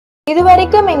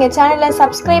இதுவரைக்கும் எங்க சேனலை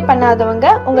சப்ஸ்கிரைப் பண்ணாதவங்க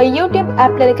உங்க யூடியூப்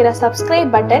ஆப்ல இருக்கிற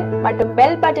சப்ஸ்கிரைப் பட்டன் மற்றும்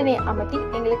பெல் பட்டனை அமர்த்தி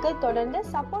எங்களுக்கு தொடர்ந்து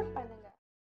சப்போர்ட் பண்ணுங்க.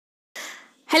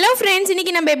 ஹலோ ஃப்ரெண்ட்ஸ்,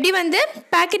 இன்றைக்கி நம்ம எப்படி வந்து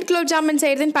பேக்கெட் குலோப் ஜாமுன்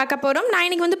செய்கிறதுன்னு பார்க்க போகிறோம். நான்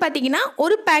இன்றைக்கி வந்து பார்த்திங்கன்னா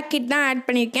ஒரு பேக்கெட் தான் ஆட்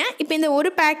பண்ணியிருக்கேன். இப்போ இந்த ஒரு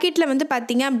பேக்கெட்டில் வந்து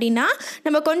பார்த்திங்க அப்படின்னா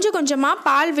நம்ம கொஞ்சம் கொஞ்சமாக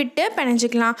பால் விட்டு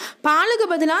பிணைஞ்சிக்கலாம். பாலுக்கு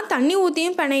பதிலாக தண்ணி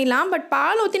ஊற்றியும் பிணையலாம். பட்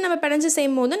பால் ஊற்றி நம்ம பிணைஞ்சு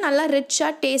செய்யும் போது நல்லா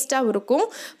ரிச்சாக டேஸ்ட்டாக இருக்கும்.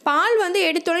 பால் வந்து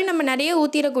எடுத்தோடனே நம்ம நிறைய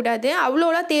ஊற்றிடக்கூடாது,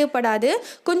 அவ்வளோலாம் தேவைப்படாது.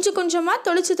 கொஞ்சம் கொஞ்சமாக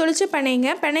தொளிச்சு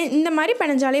பிணைங்க. இந்த மாதிரி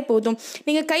பிணைஞ்சாலே போதும்.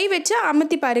 நீங்கள் கை வச்சு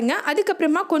அமுத்தி பாருங்கள்.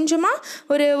 அதுக்கப்புறமா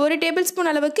கொஞ்சமாக ஒரு டேபிள்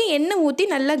ஸ்பூன் அளவுக்கு எண்ணெய் ஊற்றி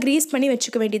நல்லா கிரீஸ் பண்ணி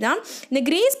வச்சுக்க வேண்டியதான். இந்த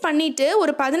கிரீஸ் பண்ணிவிட்டு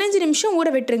ஒரு 15 நிமிஷம் ஊற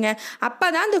விட்டுருங்க. அப்போ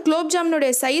தான் இந்த குலோப்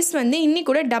ஜாமுனுடைய சைஸ் வந்து இன்னி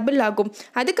கூட டபுள் ஆகும்.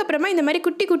 அதுக்கப்புறமா இந்த மாதிரி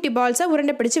குட்டி குட்டி பால்ஸாக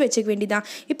உருண்டை பிடிச்சி வச்சுக்க வேண்டியதான்.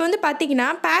 இப்போ வந்து பார்த்திங்கன்னா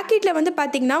பேக்கெட்டில் வந்து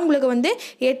பார்த்திங்கன்னா உங்களுக்கு வந்து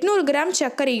 800 கிராம்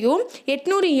சர்க்கரையும்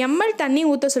 800 ml தண்ணி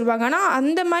ஊற்ற சொல்லுவாங்க. ஆனால்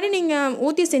அந்த மாதிரி நீங்கள்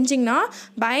ஊற்றி செஞ்சிங்கன்னா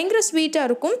பயங்கர ஸ்வீட்டாக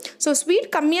இருக்கும். ஸோ ஸ்வீட்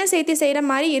கம்மியாக சேர்த்து செய்கிற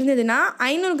மாதிரி இருந்ததுன்னா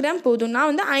 500 கிராம் போதும். நான்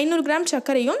வந்து 500 கிராம்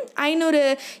சர்க்கரையும் 500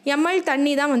 ml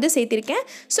தண்ணி தான் வந்து சேர்த்திருக்கேன்.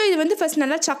 ஸோ இது வந்து ஃபஸ்ட் நல்லா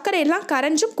சர்க்கரை எல்லாம்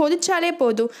கரைஞ்சி கொதிச்சாலே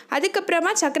போதும்.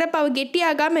 அதுக்கப்புறமா சர்க்கரை பாவு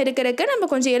கெட்டியாகாமல் இருக்கிறதுக்கு நம்ம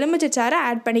கொஞ்சம் எலுமிச்சை சாறை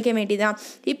ஆட் பண்ணிக்க வேண்டியதான்.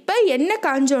 இப்போ எண்ணெய்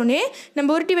காஞ்சோடனே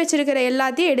நம்ம உருட்டி வச்சுருக்கிற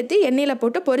எல்லாத்தையும் எடுத்து எண்ணெயில்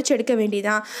போட்டு பொரிச்சு எடுக்க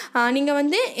வேண்டியதான். நீங்கள்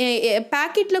வந்து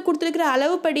பேக்கெட்டில் கொடுத்துருக்கிற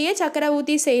அளவுப்படியே சர்க்கரை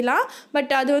ஊற்றி செய்யலாம்.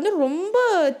 பட் அது வந்து ரொம்ப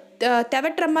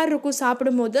தெவட்டுற மாதிரி இருக்கும்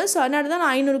சாப்பிடும்போது. ஸோ அதனால தான்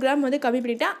நான் 500 கிராம் வந்து கம்மி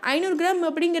பண்ணிட்டேன். 500 கிராம்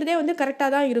அப்படிங்கிறதே வந்து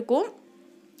கரெக்டாக தான் இருக்கும்.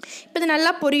 இப்போ இது நல்லா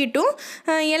பொரியட்டும்.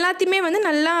 எல்லாத்தையுமே வந்து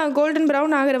நல்லா கோல்டன்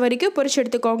ப்ரௌன் ஆகிற வரைக்கும் பொரிச்சு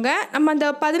எடுத்துக்கோங்க. நம்ம அந்த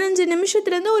 15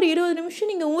 நிமிஷத்துலேருந்து ஒரு 20 நிமிஷம்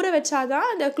நீங்கள் ஊற வச்சாதான்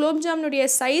அந்த குலோப் ஜாமுனுடைய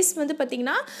சைஸ் வந்து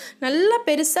பார்த்திங்கன்னா நல்லா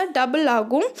பெருசாக டபுள்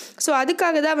ஆகும். ஸோ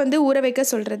அதுக்காக தான் வந்து ஊற வைக்க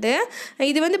சொல்கிறது.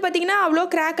 இது வந்து பார்த்திங்கன்னா அவ்வளோ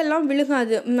கிராக்கெல்லாம்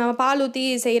விழுகாது நம்ம பால் ஊற்றி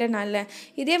செய்கிறனால.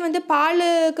 இதே வந்து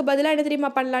பாலுக்கு பதிலாக என்ன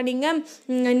தெரியுமா பண்ணலாம்,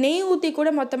 நீங்கள் நெய் ஊற்றி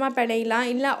கூட மொத்தமாக பிணையலாம்.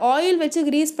 இல்லை ஆயில் வச்சு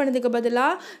கிரீஸ் பண்ணதுக்கு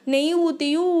பதிலாக நெய்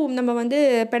ஊற்றியும் நம்ம வந்து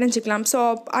பிணைஞ்சிக்கலாம். ஸோ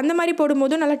அந்த மாதிரி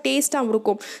போடும்போதும் நல்லா டேஸ்ட்டாகவும்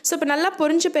இருக்கும். ஸோ இப்போ நல்லா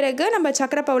பொரிஞ்ச பிறகு நம்ம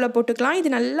சக்கரை பாவில் போட்டுக்கலாம். இது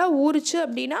நல்லா ஊறிச்சு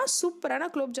அப்படின்னா சூப்பரான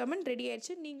குலோப் ஜாமுன் ரெடி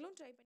ஆயிடுச்சு. நீங்களும் ட்ரை பண்ணி